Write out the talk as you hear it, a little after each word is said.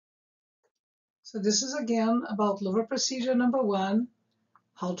So this is again about Lovra procedure number 1,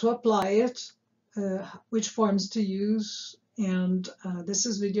 how to apply it, which forms to use, and this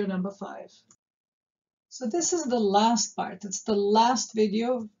is video number 5. So this is the last part. It's the last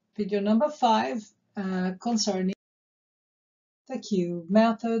video, video number 5, concerning the Q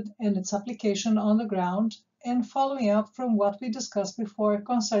method and its application on the ground, and following up from what we discussed before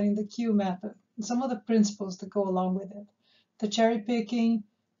concerning the Q method and some of the principles that go along with it. The cherry picking,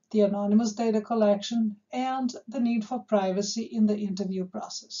 the anonymous data collection, and the need for privacy in the interview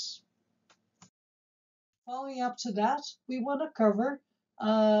process. Following up to that, we want to cover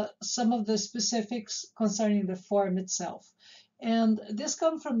some of the specifics concerning the form itself. And this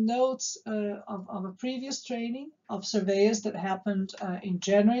comes from notes of a previous training of surveyors that happened in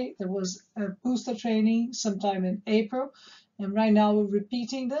January. There was a booster training sometime in April, and right now we're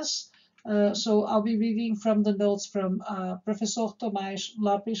repeating this. So I'll be reading from the notes from Professor Tomás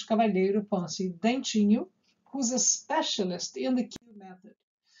Lopes Cavalheiro Ponce Dentinho, who's a specialist in the Q method.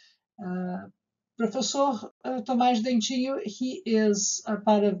 Professor Tomás Dentinho, he is a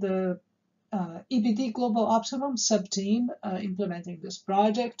part of the EBD Global Optimum sub-team implementing this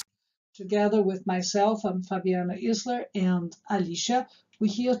project. Together with myself, I'm Fabiana Isler and Alicia.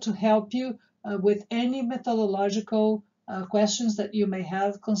 We're here to help you with any methodological questions that you may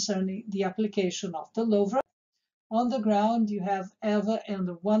have concerning the application of the Lovra. On the ground, you have Eva and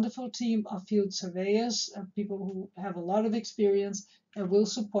a wonderful team of field surveyors, people who have a lot of experience and will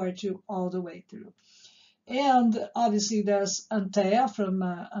support you all the way through. And obviously there's Antea from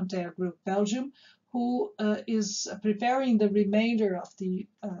Antea Group Belgium, who is preparing the remainder of the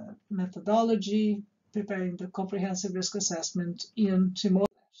methodology, preparing the comprehensive risk assessment in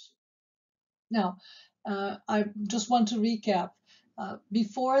Timor-Leste. Now, I just want to recap.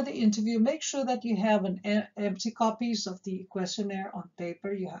 Before the interview, make sure that you have empty copies of the questionnaire on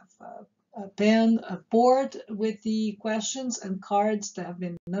paper. You have a pen, a board with the questions and cards that have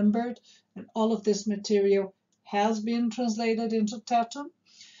been numbered, and all of this material has been translated into Tetum.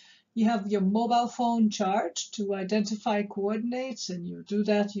 You have your mobile phone charged to identify coordinates, and you do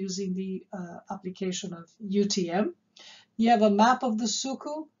that using the application of UTM. You have a map of the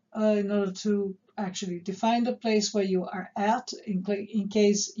Suku in order to actually define the place where you are at in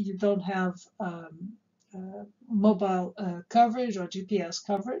case you don't have mobile coverage or GPS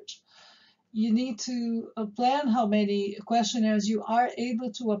coverage. You need to plan how many questionnaires you are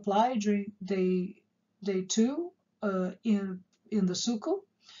able to apply during day 2 in the Suku.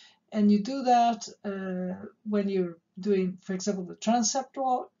 And you do that when you're doing, for example, the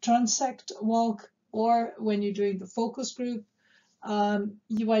transect walk, or when you're doing the focus group.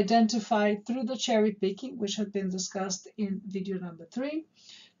 You identify through the cherry picking, which had been discussed in video number 3,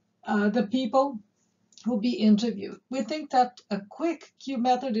 the people who will be interviewed. We think that a quick Q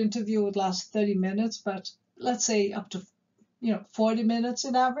method interview would last 30 minutes, but let's say up to 40 minutes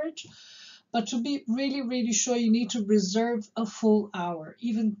in average. But to be really, really sure, you need to reserve a full hour.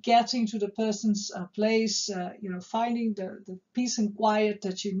 Even getting to the person's place, finding the peace and quiet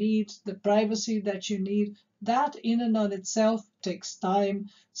that you need, the privacy that you need, that in and on itself takes time.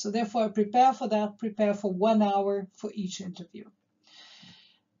 So therefore, prepare for that. Prepare for 1 hour for each interview.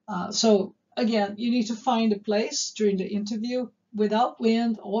 So again, you need to find a place during the interview without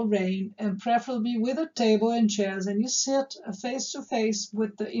wind or rain, and preferably with a table and chairs, and you sit face to face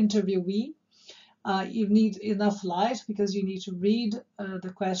with the interviewee. You need enough light because you need to read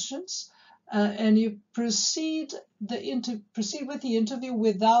the questions, and you proceed with the interview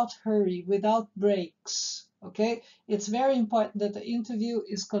without hurry, without breaks. Okay, it's very important that the interview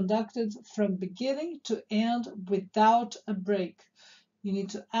is conducted from beginning to end without a break. You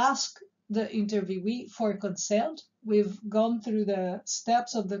need to ask the interviewee for consent. We've gone through the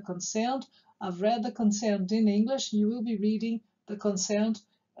steps of the consent. I've read the consent in English. You will be reading the consent,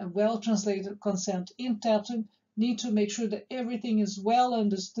 a well-translated consent in Tetum. Need to make sure that everything is well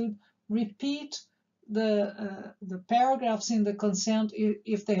understood. Repeat the paragraphs in the consent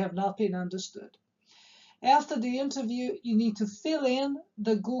if they have not been understood. After the interview, you need to fill in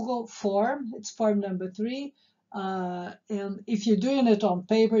the Google form. It's form number 3. And if you're doing it on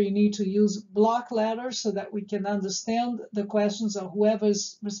paper, you need to use block letters so that we can understand the questions, or whoever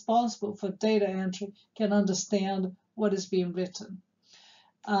is responsible for data entry can understand what is being written.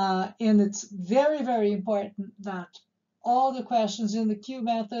 And it's very, very important that all the questions in the Q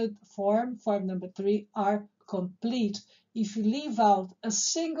method form number 3, are complete. If you leave out a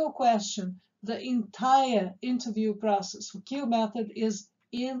single question, the entire interview process for Q method is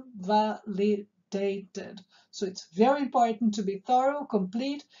invalidated. So it's very important to be thorough,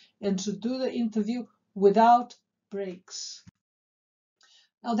 complete, and to do the interview without breaks.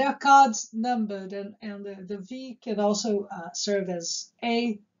 Now there are cards numbered, and the V can also serve as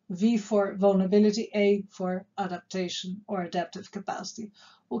A, V for vulnerability, A for adaptation or adaptive capacity.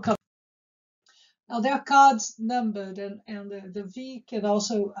 We'll come. Now there are cards numbered, and the V can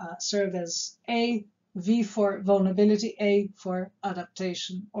also serve as A, V for vulnerability, A for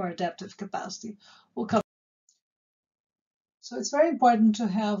adaptation or adaptive capacity. We'll come. So it's very important to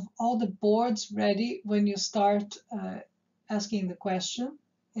have all the boards ready when you start asking the question.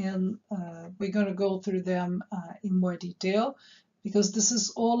 And we're going to go through them in more detail, because this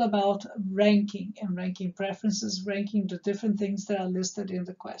is all about ranking and ranking preferences, ranking the different things that are listed in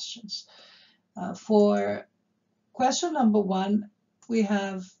the questions. For question number 1, we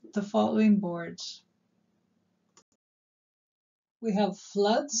have the following boards. We have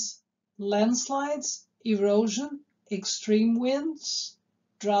floods, landslides, erosion, extreme winds,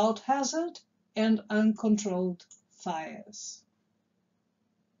 drought hazard, and uncontrolled fires.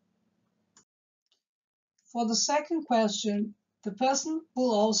 For the second question, the person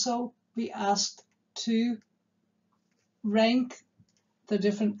will also be asked to rank the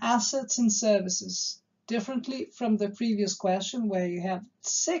different assets and services differently from the previous question, where you have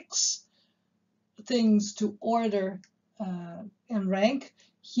 6 things to order and rank.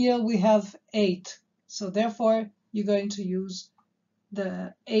 Here we have 8. So therefore, you're going to use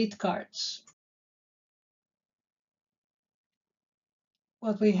the 8 cards.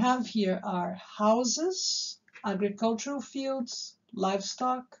 What we have here are houses, agricultural fields,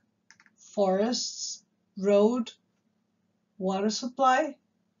 livestock, forests, road, water supply,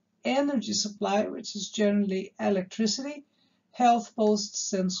 energy supply, which is generally electricity, health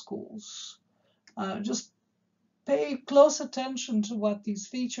posts, and schools. Just pay close attention to what these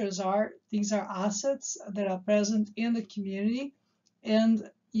features are. These are assets that are present in the community, and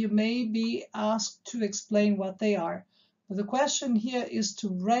you may be asked to explain what they are. But the question here is to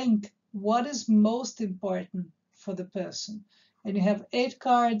rank what is most important for the person. And you have 8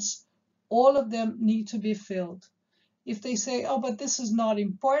 cards. All of them need to be filled. If they say, oh, but this is not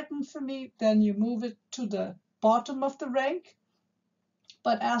important for me, then you move it to the bottom of the rank,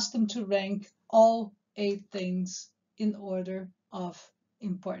 but ask them to rank all 8 things in order of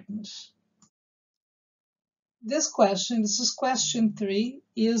importance. This is question 3,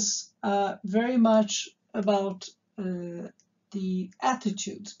 is very much about the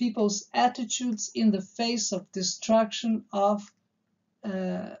attitudes, people's attitudes in the face of destruction of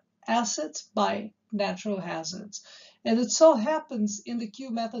assets by natural hazards. And it so happens in the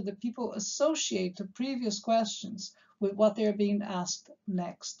Q method that people associate the previous questions with what they're being asked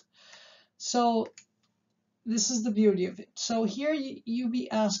next. So this is the beauty of it. So here you be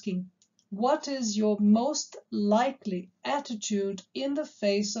asking, what is your most likely attitude in the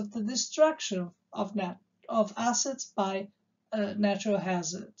face of the destruction of assets by natural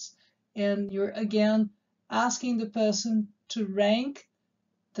hazards? And you're again asking the person to rank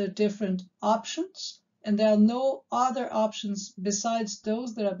the different options, and there are no other options besides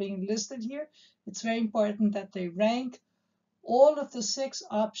those that are being listed here. It's very important that they rank all of the 6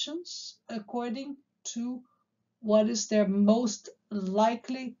 options according to what is their most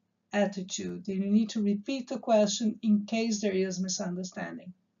likely attitude. And you need to repeat the question in case there is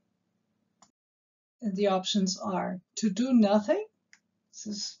misunderstanding. And the options are to do nothing,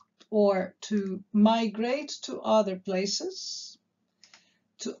 or to migrate to other places,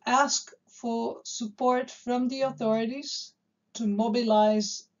 to ask for support from the authorities, to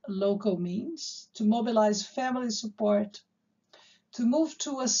mobilize local means, to mobilize family support, to move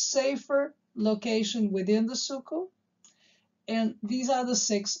to a safer location within the suco. And these are the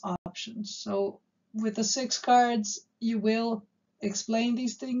 6 options. So with the 6 cards, you will explain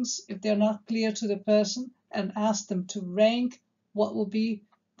these things if they're not clear to the person, and ask them to rank what will be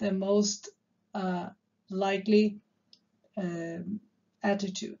the most likely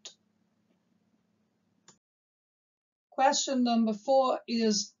attitude. Question number 4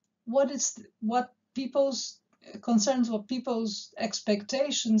 is what people's concerns, what people's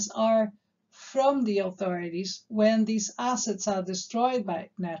expectations are from the authorities when these assets are destroyed by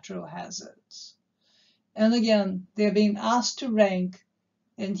natural hazards. And again, they're being asked to rank,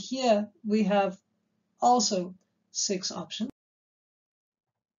 and here we have also 6 options.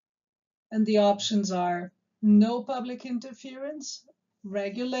 And the options are no public interference,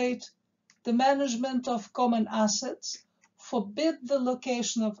 regulate the management of common assets, forbid the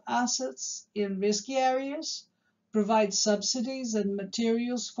location of assets in risky areas, provide subsidies and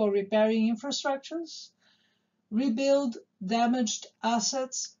materials for repairing infrastructures, rebuild damaged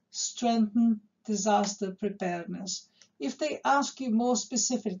assets, strengthen disaster preparedness. If they ask you more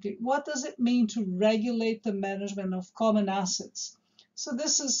specifically, what does it mean to regulate the management of common assets? So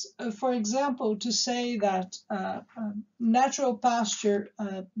this is, for example, to say that natural pasture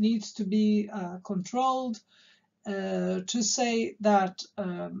needs to be controlled, to say that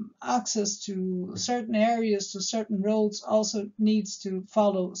access to certain areas, to certain roads also needs to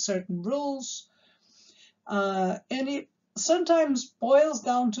follow certain rules. And it sometimes boils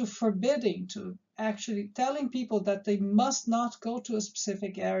down to forbidding, to actually telling people that they must not go to a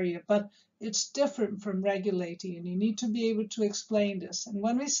specific area, but it's different from regulating, and you need to be able to explain this. And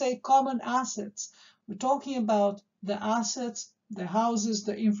when we say common assets, we're talking about the assets, the houses,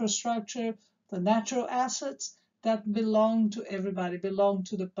 the infrastructure, the natural assets that belong to everybody, belong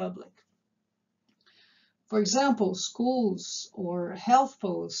to the public. For example, schools or health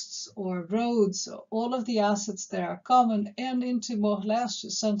posts or roads, all of the assets that are common, and in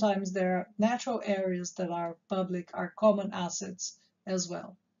Timor-Leste, sometimes there are natural areas that are public, are common assets as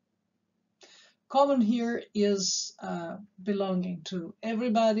well. Common here is belonging to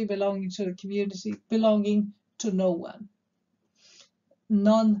everybody, belonging to the community, belonging to no one.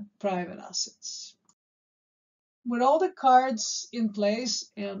 Non-private assets. With all the cards in place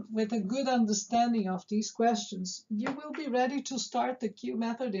and with a good understanding of these questions, you will be ready to start the Q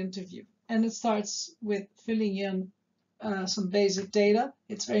method interview. And it starts with filling in some basic data.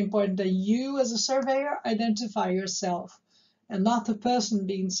 It's very important that you, as a surveyor, identify yourself and not the person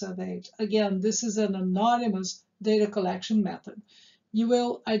being surveyed. Again, this is an anonymous data collection method. You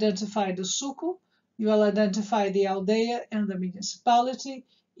will identify the suku, you will identify the aldea and the municipality.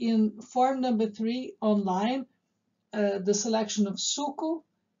 In form number 3 online, the selection of suku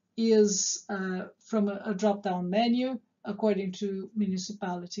is from a drop-down menu according to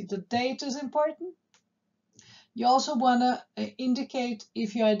municipality. The date is important. You also want to indicate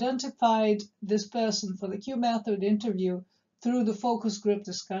if you identified this person for the Q method interview through the focus group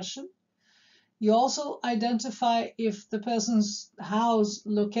discussion. You also identify if the person's house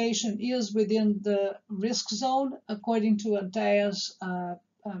location is within the risk zone according to Antaea's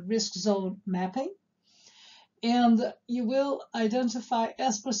risk zone mapping. And you will identify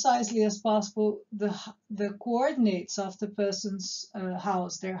as precisely as possible the coordinates of the person's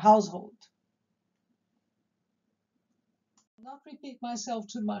house, their household. I'll not repeat myself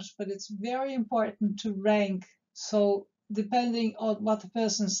too much, but it's very important to rank. So depending on what the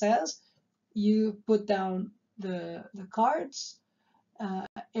person says, you put down the cards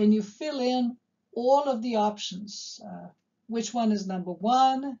and you fill in all of the options. Which one is number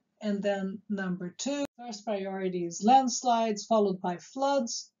 1? And then number 2, first priority is landslides, followed by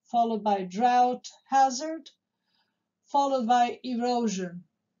floods, followed by drought hazard, followed by erosion,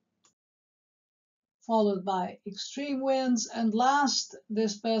 followed by extreme winds, and last,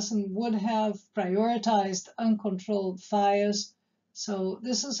 this person would have prioritized uncontrolled fires. So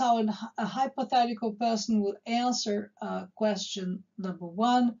this is how a hypothetical person would answer question number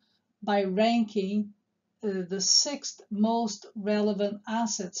 1 by ranking the 6th most relevant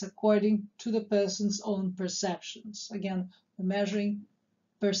assets according to the person's own perceptions. Again, we're measuring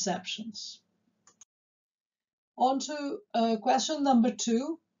perceptions. On to question number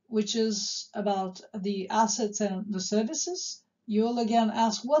 2, which is about the assets and the services. You'll again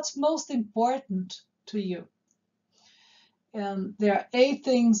ask, what's most important to you? And there are 8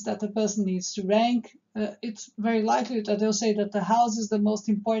 things that the person needs to rank. It's very likely that they'll say that the house is the most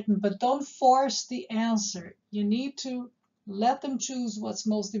important, but don't force the answer. You need to let them choose what's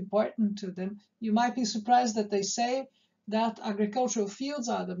most important to them. You might be surprised that they say that agricultural fields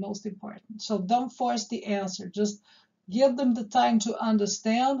are the most important. So don't force the answer. Just give them the time to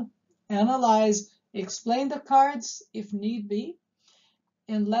understand, analyze, explain the cards if need be,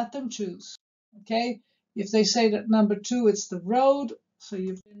 and let them choose. Okay? If they say that number 2, it's the road, so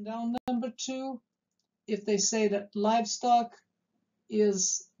you've been down number 2. If they say that livestock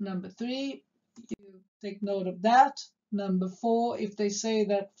is number 3, you take note of that. Number 4, if they say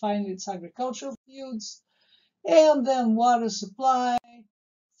that finally it's agricultural fields, and then water supply,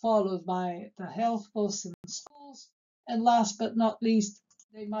 followed by the health posts and schools, and last but not least,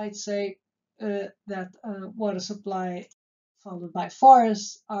 they might say that water supply followed by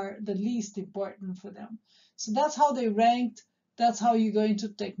forests are the least important for them. So that's how they ranked. That's how you're going to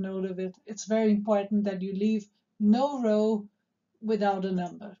take note of it. It's very important that you leave no row without a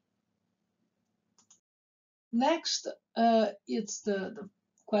number. Next, it's the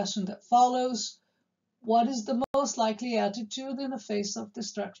question that follows. What is the most likely attitude in the face of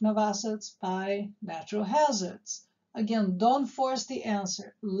destruction of assets by natural hazards? Again, don't force the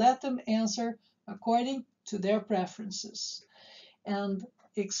answer. Let them answer according to their preferences. And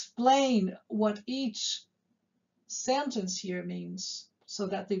explain what each sentence here means. so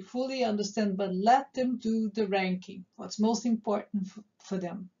that they fully understand, but let them do the ranking, what's most important for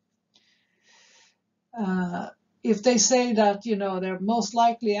them. If they say that, their most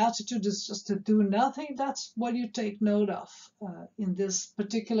likely attitude is just to do nothing, that's what you take note of. In this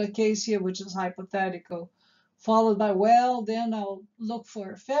particular case here, which is hypothetical, followed by, well, then I'll look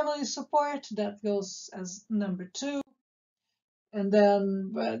for family support. That goes as number 2. And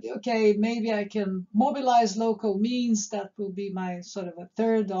then, okay, maybe I can mobilize local means. That will be my sort of a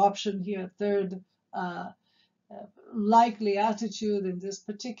third option here, third uh, likely attitude in this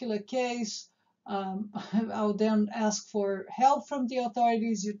particular case. I'll then ask for help from the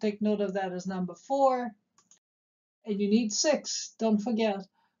authorities. You take note of that as number 4. And you need 6, don't forget.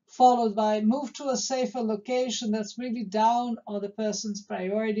 Followed by move to a safer location that's really down on the person's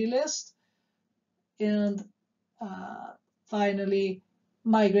priority list. And finally,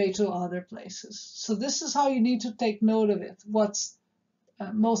 migrate to other places. So this is how you need to take note of it. What's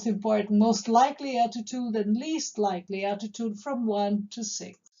most important, most likely attitude and least likely attitude from 1 to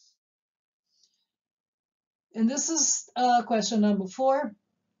 6. And this is question number 4.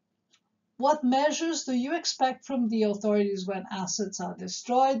 What measures do you expect from the authorities when assets are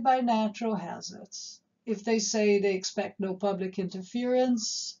destroyed by natural hazards? If they say they expect no public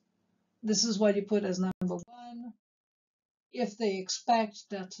interference, this is what you put as number 1. If they expect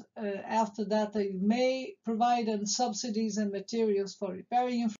that after that they may provide subsidies and materials for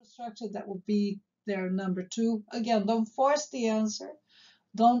repairing infrastructure, that will be their number 2. Again, don't force the answer.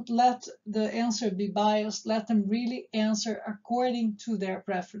 Don't let the answer be biased. Let them really answer according to their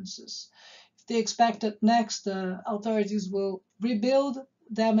preferences. If they expect that next the authorities will rebuild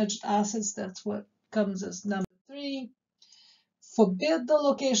damaged assets, that's what comes as number 3. Forbid the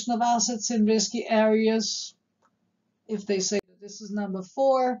location of assets in risky areas. If they say that this is number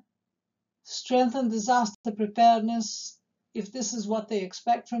 4. Strengthen disaster preparedness. If this is what they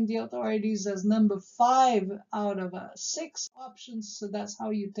expect from the authorities, as number 5 out of 6 options. So that's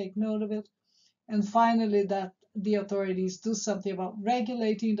how you take note of it. And finally, that the authorities do something about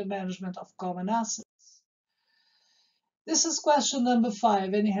regulating the management of common assets. This is question number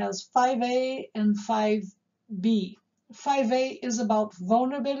 5, and it has 5A and 5B. 5A is about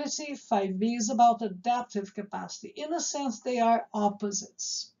vulnerability, 5B is about adaptive capacity. In a sense, they are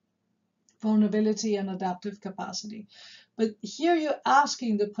opposites, vulnerability and adaptive capacity. But here you're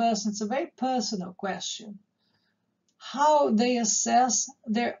asking the person, it's a very personal question, how they assess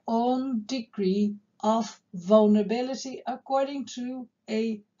their own degree of vulnerability according to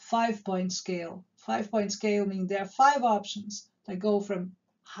a 5-point scale. 5-point scale means there are 5 options that go from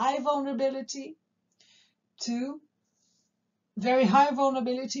high vulnerability to very high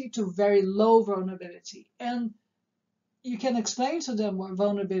vulnerability to very low vulnerability. And you can explain to them what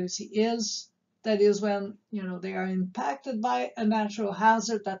vulnerability is. That is when they are impacted by a natural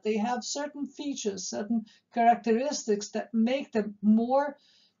hazard, that they have certain features, certain characteristics that make them more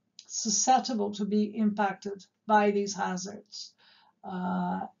susceptible to be impacted by these hazards.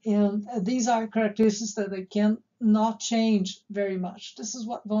 And these are characteristics that they cannot change very much. This is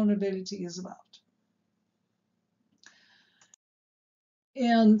what vulnerability is about.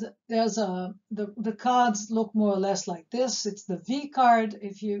 And there's the cards look more or less like this. It's the V card,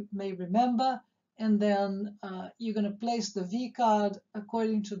 if you may remember. And then you're going to place the V card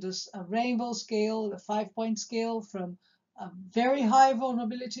according to this rainbow scale, the 5-point scale, from very high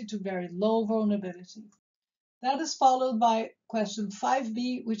vulnerability to very low vulnerability. That is followed by question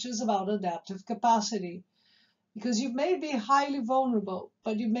 5B, which is about adaptive capacity. Because you may be highly vulnerable,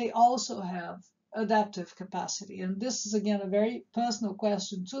 but you may also have adaptive capacity. And this is, again, a very personal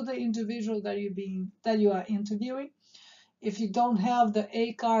question to the individual that you are interviewing. If you don't have the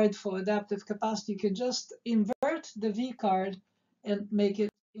A card for adaptive capacity, you can just invert the V card and make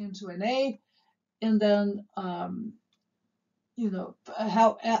it into an A, and then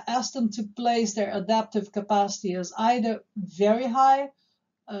ask them to place their adaptive capacity as either very high,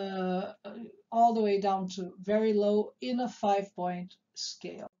 all the way down to very low in a 5-point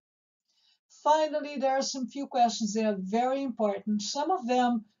scale. Finally, there are some few questions that are very important. Some of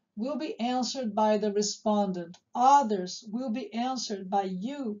them will be answered by the respondent. Others will be answered by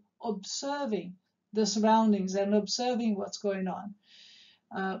you observing the surroundings and observing what's going on.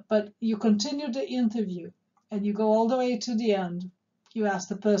 But you continue the interview and you go all the way to the end. You ask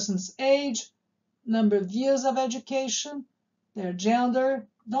the person's age, number of years of education, their gender.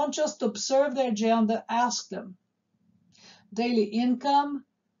 Don't just observe their gender, ask them. Daily income,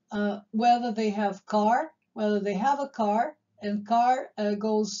 whether they have a car, and car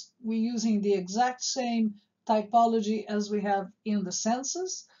we're using the exact same typology as we have in the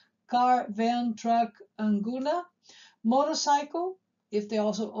census. Car, van, truck, anguna. Motorcycle, if they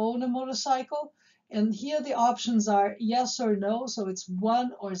also own a motorcycle. And here the options are yes or no, so it's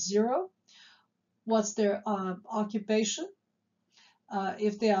 1 or 0. What's their occupation?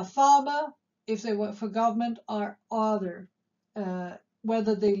 If they are farmer, if they work for government, or other.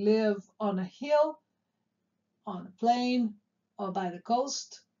 Whether they live on a hill, on a plain, or by the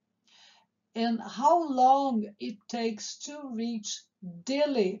coast, and how long it takes to reach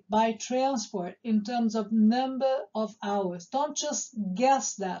Delhi by transport in terms of number of hours. Don't just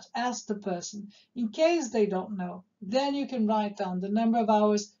guess that, ask the person in case they don't know. Then you can write down the number of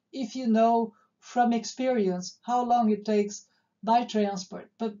hours if you know from experience how long it takes by transport.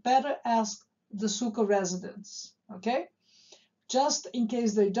 But better ask the Suco residents, okay? Just in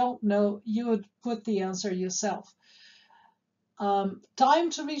case they don't know, you would put the answer yourself. Time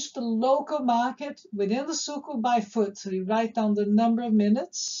to reach the local market within the suco by foot. So you write down the number of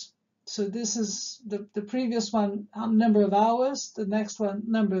minutes. So this is the previous one, number of hours. The next one,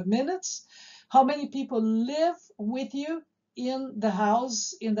 number of minutes. How many people live with you in the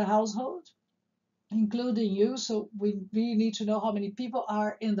house, in the household, including you. So we really need to know how many people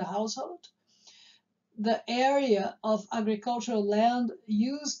are in the household. The area of agricultural land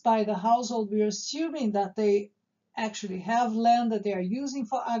used by the household, we're assuming that they actually have land that they are using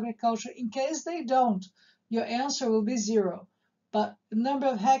for agriculture. In case they don't, your answer will be 0. But the number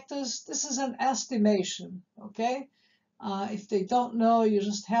of hectares, this is an estimation, okay? If they don't know, you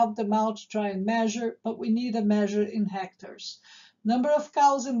just help them out to try and measure, but we need a measure in hectares. Number of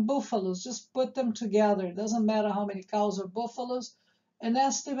cows and buffaloes, just put them together. It doesn't matter how many cows or buffaloes. An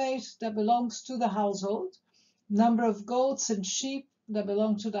estimate that belongs to the household. Number of goats and sheep that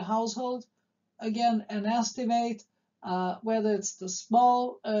belong to the household. Again, an estimate, whether it's the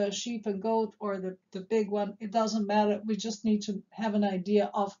small sheep and goat or the big one, it doesn't matter. We just need to have an idea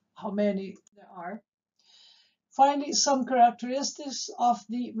of how many there are. Finally, some characteristics of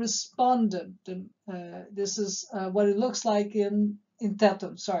the respondent. This is what it looks like in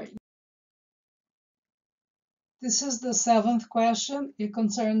Tetum, sorry. This is the 7th question. It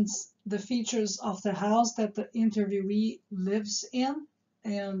concerns the features of the house that the interviewee lives in.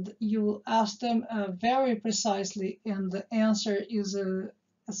 And you will ask them very precisely, and the answer is a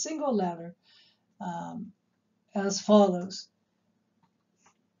single letter, as follows.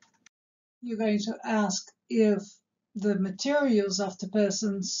 You're going to ask if the materials of the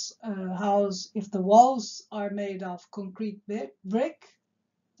person's house, if the walls are made of concrete brick,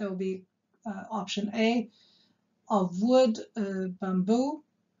 that will be option A. Of wood, bamboo,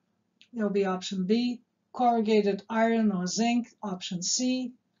 that will be option B. Corrugated iron or zinc, option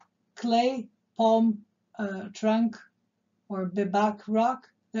C. Clay, palm trunk, or bebak rock,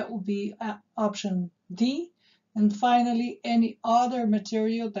 that will be option D. And finally, any other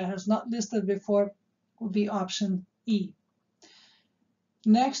material that has not listed before will be option E.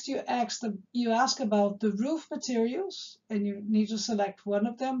 Next, you ask about the roof materials, and you need to select one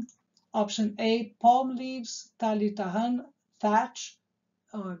of them. Option A, palm leaves, talitahan, thatch,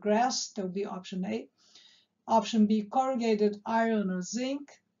 or grass, that will be option A. Option B, corrugated iron or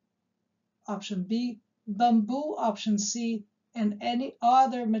zinc. Option B, bamboo, option C, and any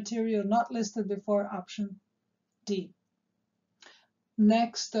other material not listed before option D.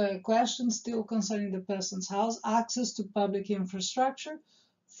 Next question, still concerning the person's house, access to public infrastructure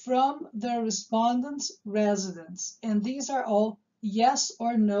from the respondent's residence. And these are all yes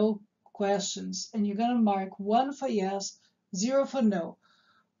or no questions. And you're going to mark 1 for yes, 0 for no.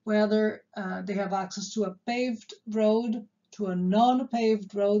 Whether they have access to a paved road, to a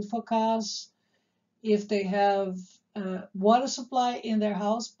non-paved road for cars, if they have water supply in their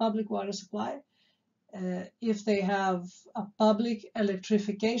house, public water supply, if they have a public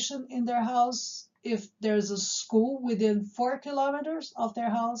electrification in their house, if there's a school within 4 kilometers of their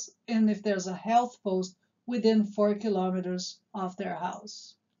house, and if there's a health post within 4 kilometers of their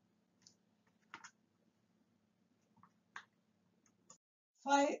house.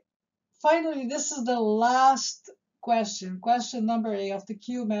 Finally, this is the last question, question number 8 of the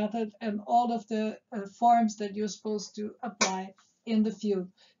Q method and all of the forms that you're supposed to apply in the field.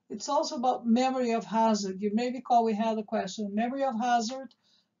 It's also about memory of hazard. You may recall we had a question, memory of hazard,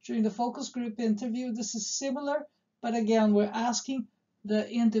 during the focus group interview. This is similar, but again, we're asking the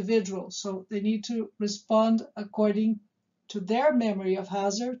individual, so they need to respond according to their memory of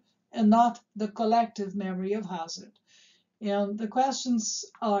hazard and not the collective memory of hazard. And the questions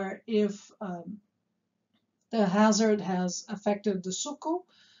are if the hazard has affected the suku,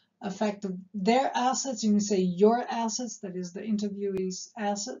 affected their assets, you can say your assets, that is the interviewee's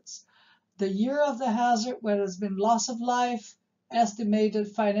assets, the year of the hazard, whether it's been loss of life, estimated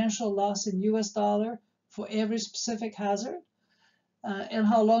financial loss in US dollar for every specific hazard, and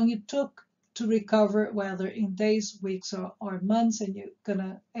how long it took to recover, whether in days, weeks, or months, and you're going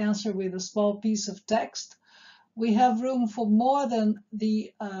to answer with a small piece of text. We have room for more than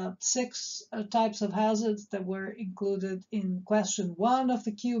the 6 types of hazards that were included in question 1 of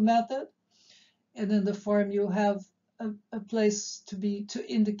the Q method. And in the form you have a place to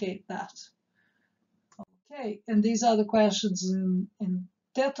indicate that. Okay, and these are the questions in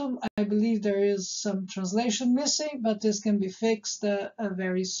Tetum. I believe there is some translation missing, but this can be fixed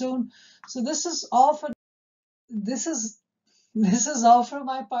very soon. So this is all for this is all for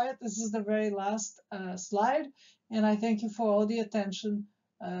my part. This is the very last slide, and I thank you for all the attention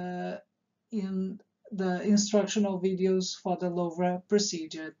in the instructional videos for the Lovra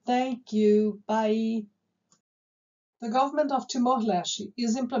procedure. Thank you. Bye. The government of Timor-Leste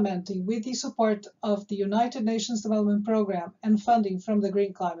is implementing, with the support of the United Nations Development Programme and funding from the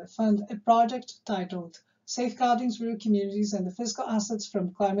Green Climate Fund, a project titled Safeguarding Rural Communities and the Physical Assets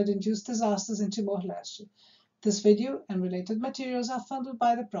from Climate-Induced Disasters in Timor-Leste. This video and related materials are funded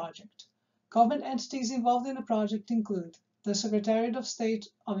by the project. Government entities involved in the project include the Secretariat of State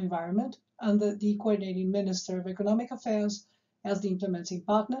of Environment under the Coordinating Minister of Economic Affairs as the implementing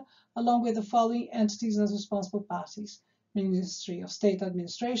partner, along with the following entities as responsible parties: Ministry of State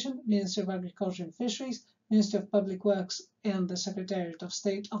Administration, Ministry of Agriculture and Fisheries, Ministry of Public Works, and the Secretariat of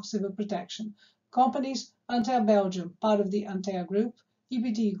State of Civil Protection. Companies: Antea Belgium, part of the Antea Group,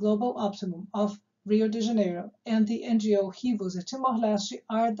 EBD Global Optimum of Rio de Janeiro, and the NGO Rivos at Timor-Leste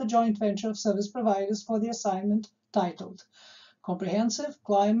are the joint venture of service providers for the assignment titled Comprehensive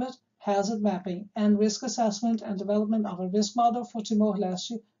Climate Hazard Mapping and Risk Assessment and Development of a Risk Model for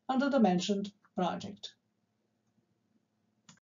Timor-Leste under the mentioned project.